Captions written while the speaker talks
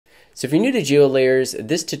So if you're new to GeoLayers,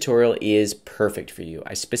 this tutorial is perfect for you.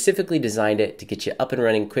 I specifically designed it to get you up and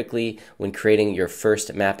running quickly when creating your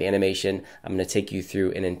first map animation. I'm going to take you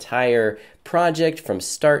through an entire project from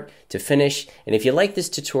start to finish. And if you like this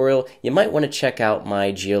tutorial, you might want to check out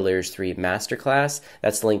my GeoLayers 3 masterclass.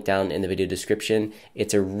 That's linked down in the video description.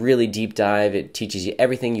 It's a really deep dive. It teaches you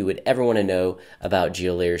everything you would ever want to know about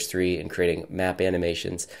GeoLayers 3 and creating map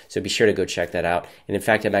animations. So be sure to go check that out. And in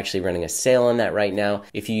fact, I'm actually running a sale on that right now.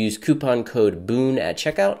 If you use coupon code Boone at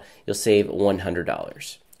checkout, you'll save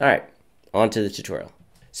 $100. All right, on to the tutorial.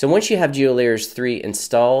 So once you have GeoLayers 3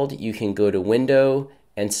 installed, you can go to Window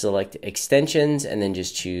and select Extensions and then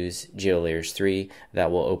just choose GeoLayers 3.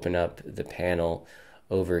 That will open up the panel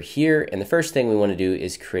over here. And the first thing we want to do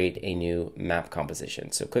is create a new map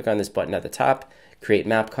composition. So click on this button at the top, create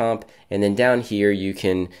map comp, and then down here you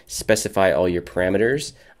can specify all your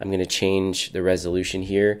parameters. I'm going to change the resolution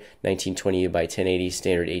here, 1920 by 1080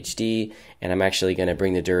 standard HD, and I'm actually going to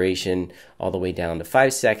bring the duration all the way down to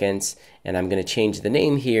 5 seconds, and I'm going to change the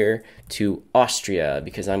name here to Austria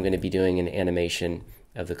because I'm going to be doing an animation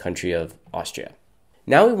of the country of Austria.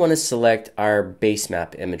 Now we want to select our base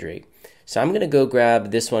map imagery. So I'm going to go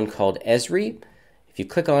grab this one called Esri. If you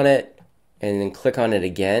click on it and then click on it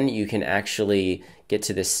again, you can actually get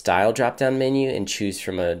to this style drop-down menu and choose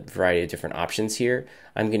from a variety of different options here.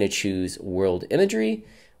 I'm going to choose world imagery,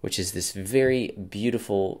 which is this very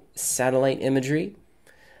beautiful satellite imagery.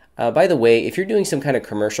 By the way, if you're doing some kind of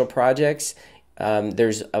commercial projects,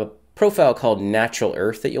 there's a profile called Natural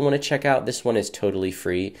Earth that you'll want to check out. This one is totally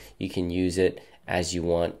free. You can use it as you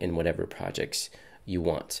want in whatever projects you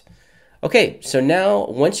want. Okay, so now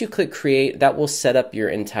once you click create, that will set up your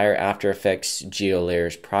entire After Effects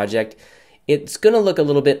GeoLayers project. It's going to look a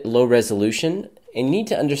little bit low resolution, and you need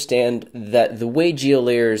to understand that the way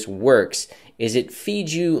GeoLayers works is it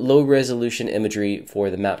feeds you low resolution imagery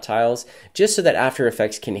for the map tiles just so that After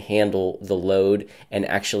Effects can handle the load and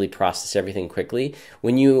actually process everything quickly.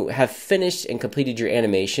 When you have finished and completed your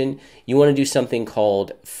animation, you want to do something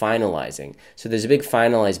called finalizing. So there's a big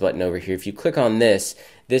finalize button over here. If you click on this,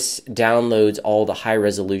 this downloads all the high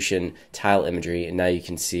resolution tile imagery, and now you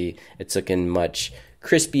can see it's looking much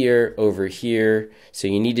crispier over here. So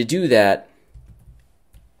you need to do that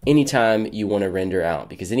anytime you want to render out,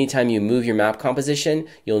 because anytime you move your map composition,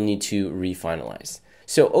 you'll need to refinalize.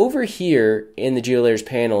 So over here in the GeoLayers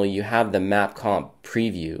panel, you have the map comp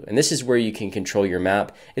preview, and this is where you can control your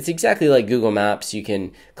map. It's exactly like Google Maps. You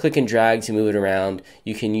can click and drag to move it around.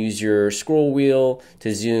 You can use your scroll wheel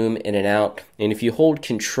to zoom in and out. And if you hold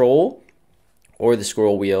Control or the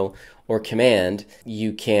scroll wheel or Command,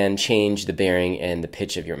 you can change the bearing and the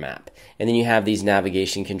pitch of your map. And then you have these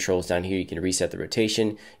navigation controls down here. You can reset the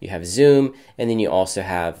rotation, you have zoom, and then you also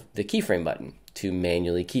have the keyframe button to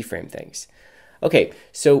manually keyframe things. Okay,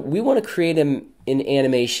 so we want to create an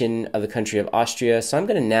animation of the country of Austria. So I'm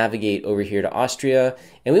going to navigate over here to Austria,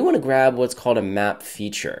 and we want to grab what's called a map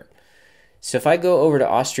feature. So if I go over to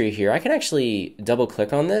Austria here, I can actually double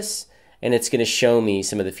click on this, and it's going to show me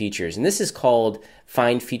some of the features. And this is called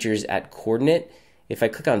Find Features at Coordinate. If I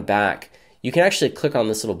click on back, you can actually click on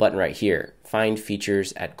this little button right here, Find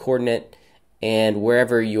Features at Coordinate, and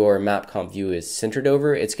wherever your map comp view is centered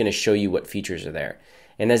over, it's going to show you what features are there.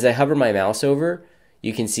 And as I hover my mouse over,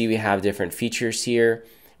 you can see we have different features here.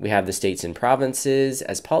 We have the states and provinces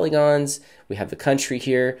as polygons, we have the country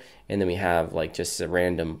here, and then we have like just a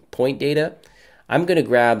random point data. I'm going to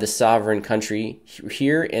grab the sovereign country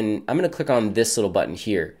here, and I'm going to click on this little button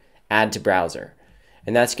here, Add to Browser.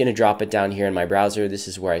 And that's going to drop it down here in my browser. This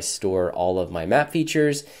is where I store all of my map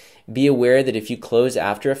features. Be aware that if you close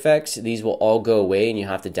After Effects, these will all go away and you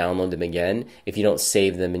have to download them again if you don't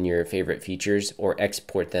save them in your favorite features or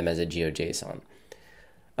export them as a GeoJSON.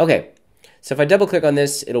 Okay, so if I double click on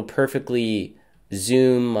this, it'll perfectly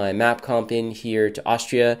zoom my map comp in here to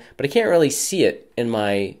Austria, but I can't really see it in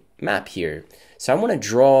my map here. So I want to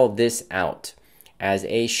draw this out as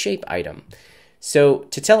a shape item. So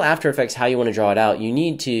to tell After Effects how you want to draw it out, you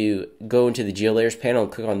need to go into the GeoLayers panel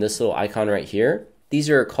and click on this little icon right here. These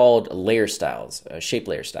are called layer styles, shape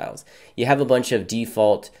layer styles. You have a bunch of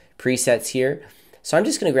default presets here. So I'm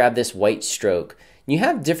just going to grab this white stroke. You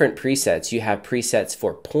have different presets. You have presets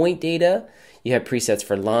for point data, you have presets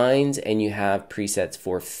for lines, and you have presets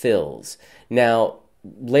for fills. Now,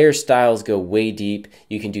 layer styles go way deep.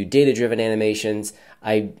 You can do data-driven animations.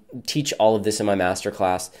 I teach all of this in my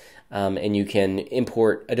masterclass. And you can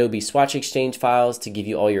import Adobe Swatch Exchange files to give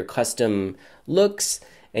you all your custom looks,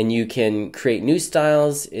 and you can create new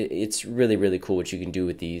styles. It's really, really cool what you can do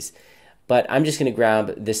with these. But I'm just going to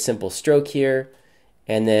grab this simple stroke here,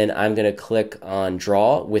 And then I'm going to click on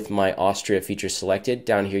draw with my Austria feature selected.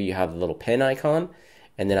 Down here you have the little pen icon,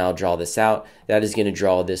 and then I'll draw this out. That is going to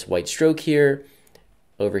draw this white stroke here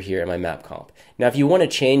over here in my map comp. Now if you want to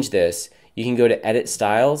change this, you can go to edit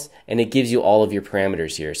styles and it gives you all of your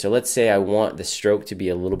parameters here. So let's say I want the stroke to be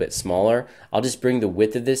a little bit smaller. I'll just bring the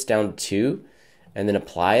width of this down to 2 and then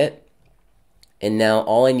apply it. And now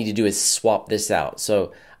all I need to do is swap this out.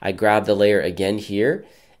 So I grab the layer again here,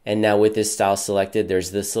 and now with this style selected, there's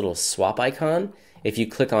this little swap icon. If you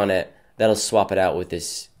click on it, that'll swap it out with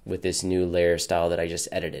this new layer style that I just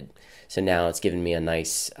edited. So now it's giving me a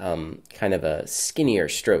nice kind of a skinnier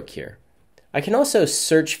stroke here. I can also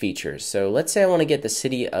search features. So let's say I want to get the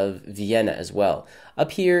city of Vienna as well.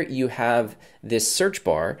 Up here you have this search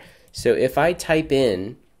bar. So if I type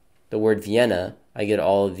in the word Vienna, I get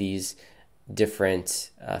all of these different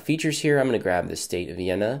features here. I'm going to grab the state of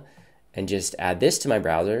Vienna and just add this to my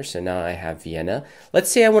browser. So now I have Vienna.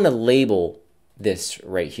 Let's say I want to label this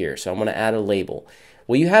right here. So I'm going to add a label.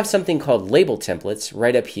 Well, you have something called label templates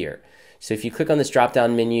right up here. So if you click on this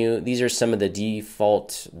drop-down menu, these are some of the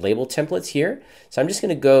default label templates here. So I'm just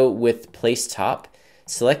going to go with place top,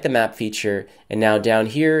 select the map feature, and now down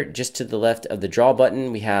here, just to the left of the draw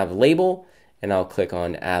button, we have label, and I'll click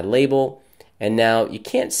on add label. And now you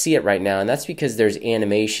can't see it right now, and that's because there's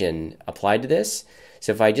animation applied to this.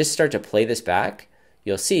 So if I just start to play this back,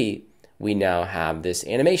 you'll see we now have this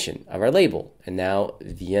animation of our label. And now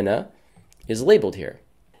Vienna is labeled here.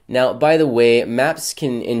 Now, by the way, maps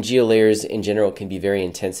in GeoLayers in general can be very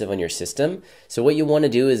intensive on your system. So what you want to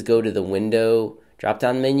do is go to the window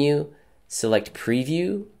drop-down menu, select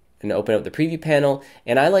preview, and open up the preview panel.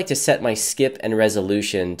 And I like to set my skip and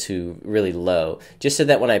resolution to really low, just so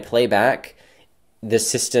that when I play back, the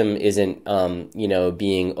system isn't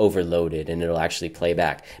being overloaded and it'll actually play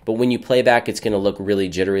back. But when you play back, it's going to look really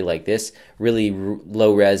jittery like this, really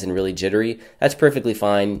low res and really jittery. That's perfectly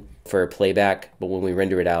fine for playback, but when we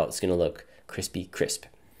render it out, it's going to look crispy crisp.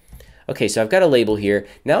 Okay, so I've got a label here.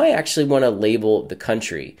 Now I actually want to label the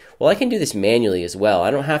country. Well, I can do this manually as well.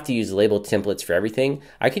 I don't have to use label templates for everything.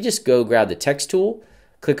 I could just go grab the text tool,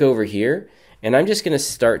 click over here, and I'm just going to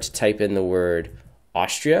start to type in the word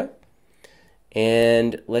Austria.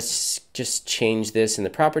 And let's just change this in the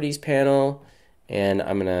properties panel, and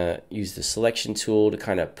I'm gonna use the selection tool to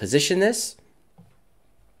kind of position this.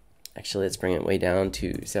 Actually, let's bring it way down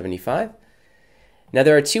to 75. Now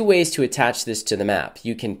there are two ways to attach this to the map.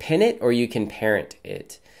 You can pin it or you can parent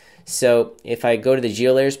it. So if I go to the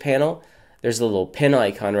GeoLayers panel, there's a little pin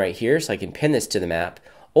icon right here, so I can pin this to the map,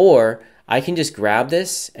 or I can just grab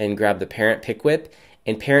this and grab the parent pick whip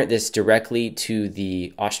and parent this directly to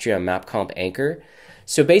the Austria map comp anchor.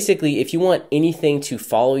 So basically, if you want anything to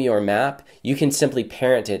follow your map, you can simply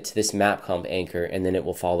parent it to this map comp anchor and then it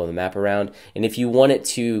will follow the map around. And if you want it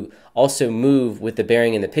to also move with the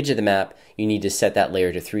bearing and the pitch of the map, you need to set that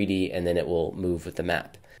layer to 3D and then it will move with the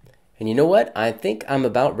map. And you know what? I think I'm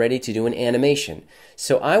about ready to do an animation.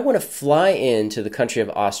 So I want to fly into the country of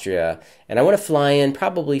Austria, and I want to fly in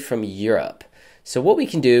probably from Europe. So what we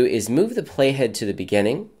can do is move the playhead to the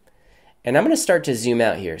beginning, and I'm going to start to zoom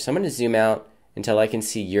out here. So I'm going to zoom out until I can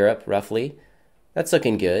see Europe roughly. That's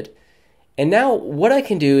looking good. And now what I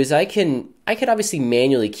can do is I could obviously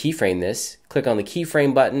manually keyframe this, click on the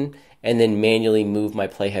keyframe button, and then manually move my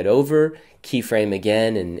playhead over, keyframe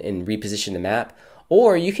again, and reposition the map.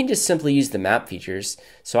 Or you can just simply use the map features.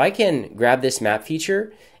 So I can grab this map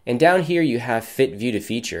feature, and down here you have fit view to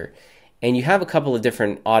feature. And you have a couple of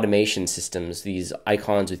different automation systems, these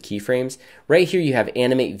icons with keyframes. Right here you have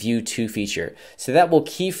Animate View to feature. So that will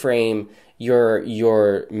keyframe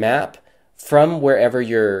your map from wherever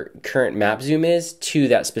your current map zoom is to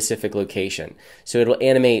that specific location. So it'll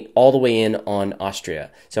animate all the way in on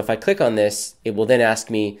Austria. So if I click on this, it will then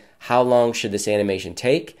ask me how long should this animation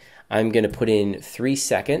take. I'm going to put in 3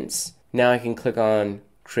 seconds. Now I can click on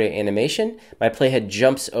create animation. My playhead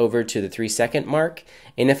jumps over to the 3-second mark,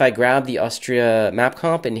 and if I grab the Austria map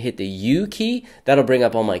comp and hit the U key, that'll bring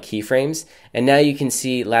up all my keyframes. And now you can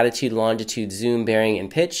see latitude, longitude, zoom, bearing, and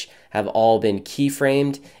pitch have all been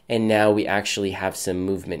keyframed, and now we actually have some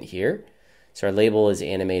movement here. So our label is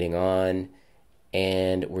animating on,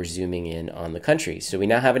 and we're zooming in on the country. So we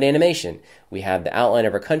now have an animation. We have the outline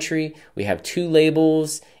of our country, we have 2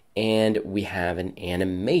 labels, and we have an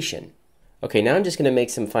animation. Okay, now I'm just going to make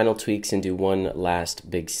some final tweaks and do one last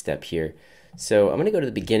big step here. So I'm going to go to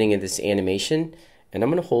the beginning of this animation, and I'm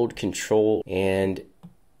going to hold Control and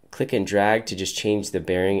click and drag to just change the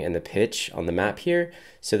bearing and the pitch on the map here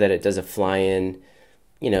so that it does a fly-in,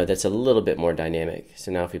 that's a little bit more dynamic.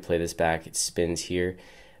 So now if we play this back, it spins here.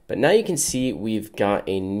 But now you can see we've got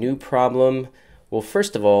a new problem Well,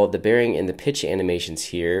 first of all, the bearing and the pitch animations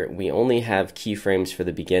here, we only have keyframes for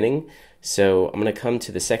the beginning. So I'm going to come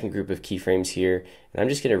to the second group of keyframes here, and I'm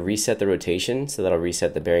just going to reset the rotation so that'll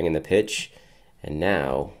reset the bearing and the pitch. And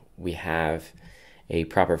now we have a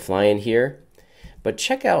proper fly-in here. But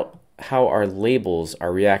check out how our labels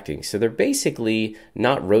are reacting. So they're basically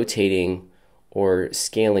not rotating or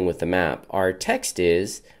scaling with the map. Our text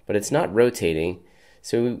is, but it's not rotating.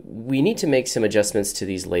 So we need to make some adjustments to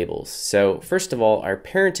these labels. So first of all, our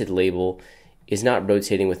parented label is not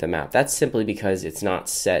rotating with the map. That's simply because it's not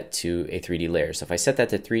set to a 3D layer. So if I set that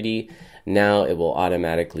to 3D, now it will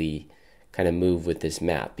automatically kind of move with this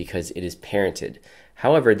map because it is parented.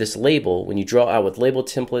 However, this label, when you draw out with label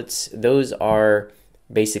templates, those are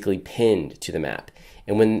basically pinned to the map.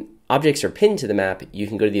 And when objects are pinned to the map, you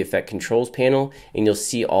can go to the Effect Controls panel and you'll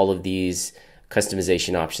see all of these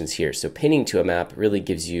customization options here. So pinning to a map really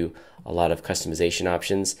gives you a lot of customization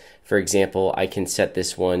options. For example, I can set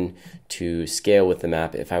this one to scale with the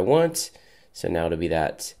map if I want. So now it'll be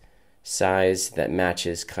that size that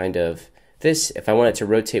matches kind of this. If I want it to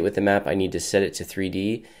rotate with the map, I need to set it to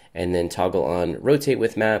 3D and then toggle on rotate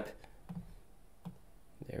with map.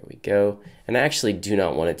 There we go. And I actually do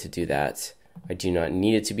not want it to do that. I do not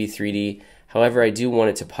need it to be 3D. However, I do want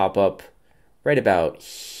it to pop up right about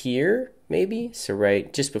here, maybe. So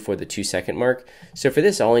right just before the 2-second mark. So for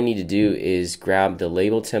this, all I need to do is grab the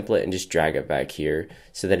label template and just drag it back here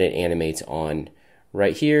so that it animates on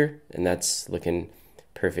right here. And that's looking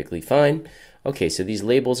perfectly fine. Okay, so these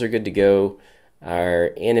labels are good to go.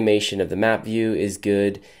 Our animation of the map view is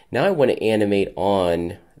good. Now I want to animate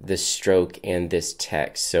on this stroke and this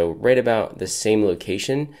text. So right about the same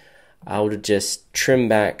location, I'll just trim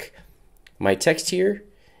back my text here,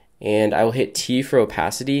 and I will hit T for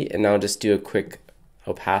opacity, and I'll just do a quick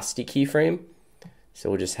opacity keyframe. So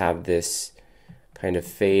we'll just have this kind of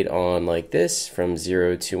fade on like this from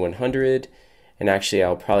 0 to 100. And actually,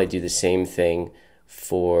 I'll probably do the same thing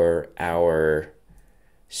for our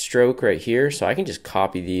stroke right here. So I can just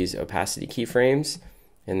copy these opacity keyframes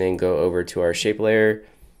and then go over to our shape layer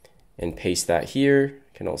and paste that here.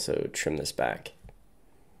 I can also trim this back.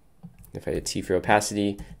 If I hit T for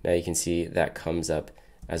opacity, now you can see that comes up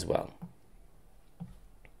as well.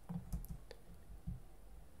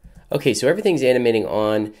 Okay, so everything's animating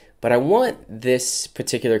on, but I want this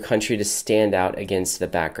particular country to stand out against the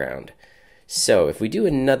background. So if we do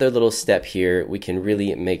another little step here, we can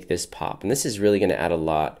really make this pop. And this is really going to add a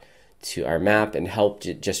lot to our map and help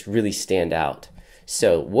it just really stand out.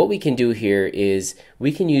 So what we can do here is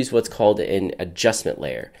we can use what's called an adjustment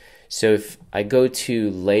layer. So if I go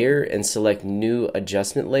to layer and select new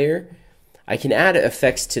adjustment layer, I can add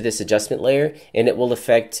effects to this adjustment layer and it will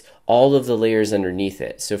affect all of the layers underneath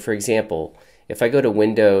it. So for example, if I go to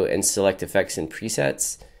window and select effects and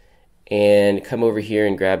presets and come over here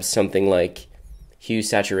and grab something like hue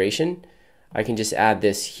saturation, I can just add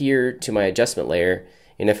this here to my adjustment layer.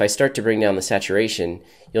 And if I start to bring down the saturation,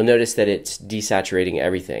 you'll notice that it's desaturating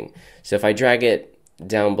everything. So if I drag it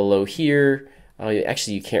down below here,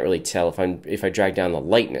 actually you can't really tell if I drag down the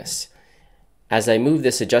lightness. As I move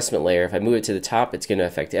this adjustment layer, if I move it to the top, it's going to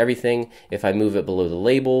affect everything. If I move it below the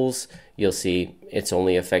labels, you'll see it's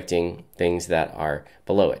only affecting things that are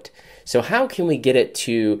below it. So how can we get it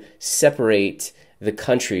to separate the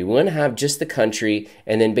country? We want to have just the country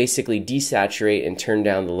and then basically desaturate and turn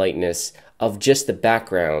down the lightness of just the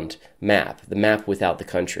background map, the map without the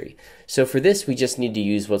country. So for this, we just need to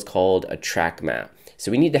use what's called a track map.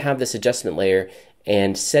 So we need to have this adjustment layer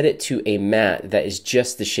and set it to a matte that is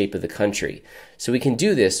just the shape of the country. So we can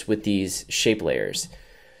do this with these shape layers.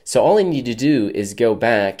 So all I need to do is go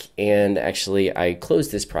back, and actually I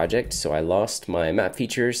closed this project, so I lost my map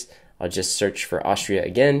features. I'll just search for Austria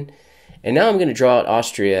again. And now I'm going to draw out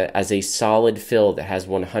Austria as a solid fill that has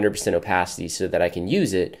 100% opacity so that I can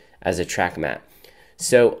use it as a track map.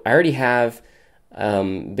 So I already have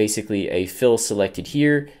basically a fill selected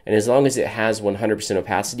here, and as long as it has 100%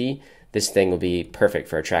 opacity, this thing will be perfect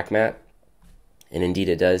for a track map. And indeed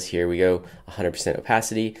it does. Here we go, 100%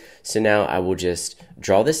 opacity. So now I will just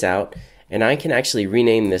draw this out, and I can actually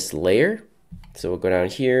rename this layer. So we'll go down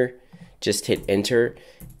here, just hit enter,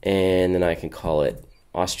 and then I can call it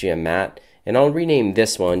Austria matte. And I'll rename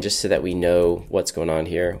this one just so that we know what's going on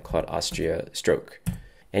here. I'll call it Austria stroke.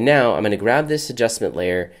 And now I'm going to grab this adjustment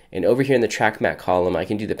layer, and over here in the track matte column, I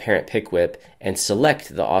can do the parent pick whip and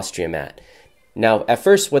select the Austria matte. Now, at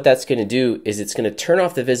first, what that's going to do is it's going to turn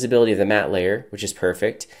off the visibility of the matte layer, which is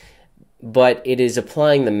perfect. but it is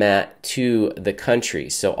applying the matte to the country.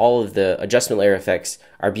 So all of the adjustment layer effects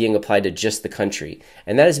are being applied to just the country.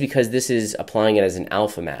 And that is because this is applying it as an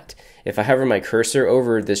alpha matte. If I hover my cursor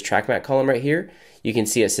over this track matte column right here, you can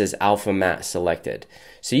see it says alpha matte selected.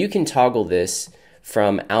 So you can toggle this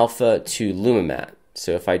from alpha to luma matte.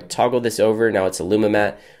 So if I toggle this over, now it's a luma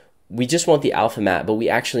matte. We just want the alpha matte, but we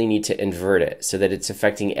actually need to invert it so that it's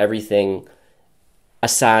affecting everything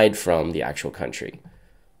aside from the actual country.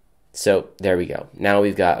 So there we go. Now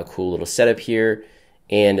we've got a cool little setup here.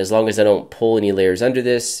 And as long as I don't pull any layers under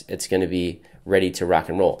this, it's going to be ready to rock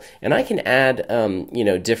and roll. And I can add,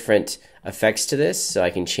 different effects to this. So I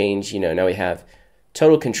can change, now we have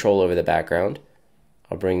total control over the background.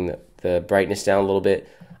 I'll bring the brightness down a little bit.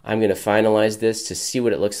 I'm going to finalize this to see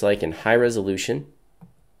what it looks like in high resolution.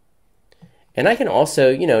 And I can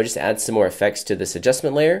also, just add some more effects to this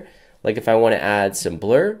adjustment layer. Like if I want to add some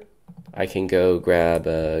blur, I can go grab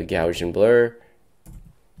a Gaussian blur,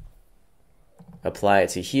 apply it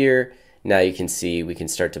to here. Now you can see we can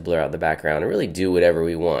start to blur out the background and really do whatever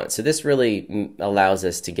we want. So this really allows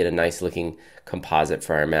us to get a nice looking composite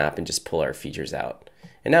for our map and just pull our features out.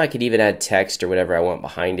 And now I could even add text or whatever I want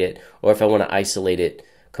behind it. Or if I want to isolate it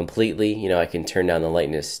completely, I can turn down the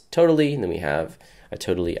lightness totally, and then we have a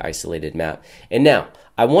totally isolated map. And now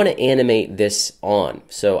I want to animate this on.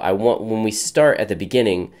 So when we start at the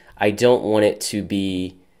beginning, I don't want it to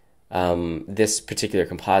be this particular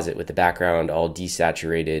composite with the background all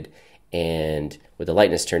desaturated and with the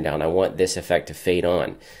lightness turned down. I want this effect to fade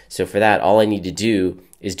on. So for that, all I need to do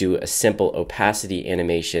is do a simple opacity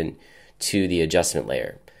animation to the adjustment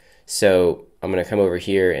layer. So I'm going to come over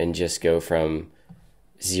here and just go from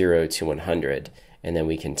 0 to 100. And then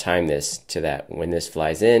we can time this to that when this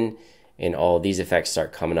flies in and all these effects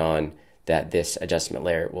start coming on, that this adjustment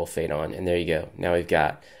layer will fade on. And there you go. Now we've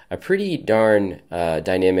got a pretty darn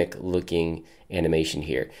dynamic looking animation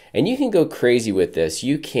here. And you can go crazy with this.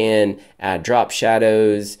 You can add drop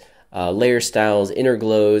shadows, layer styles, inner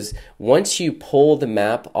glows. Once you pull the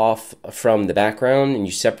map off from the background and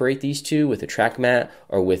you separate these two with a track matte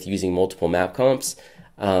or with using multiple map comps,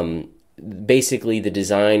 basically the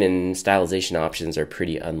design and stylization options are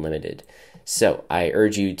pretty unlimited. So I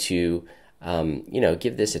urge you to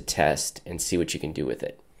give this a test and see what you can do with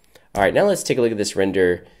it. All right, now let's take a look at this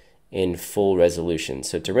render in full resolution.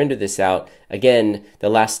 So to render this out, again, the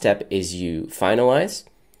last step is you finalize.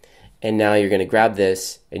 And now you're going to grab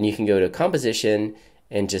this and you can go to composition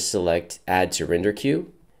and just select add to render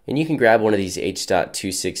queue. And you can grab one of these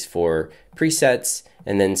H.264 presets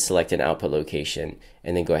and then select an output location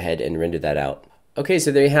and then go ahead and render that out. Okay,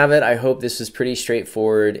 so there you have it. I hope this was pretty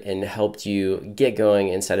straightforward and helped you get going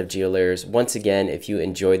inside of GeoLayers. Once again, if you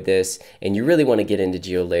enjoyed this and you really want to get into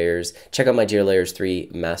GeoLayers, check out my GeoLayers 3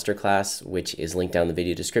 masterclass, which is linked down in the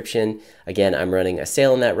video description. Again, I'm running a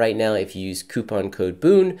sale on that right now. If you use coupon code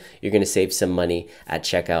Boone, you're going to save some money at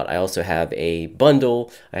checkout. I also have a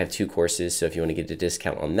bundle. I have 2 courses, so if you want to get a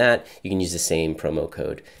discount on that, you can use the same promo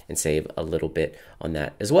code and save a little bit on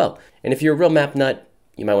that as well. And if you're a real map nut,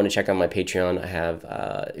 you might want to check out my Patreon. I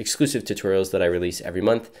have exclusive tutorials that I release every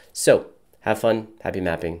month. So have fun, happy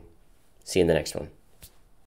mapping. See you in the next one.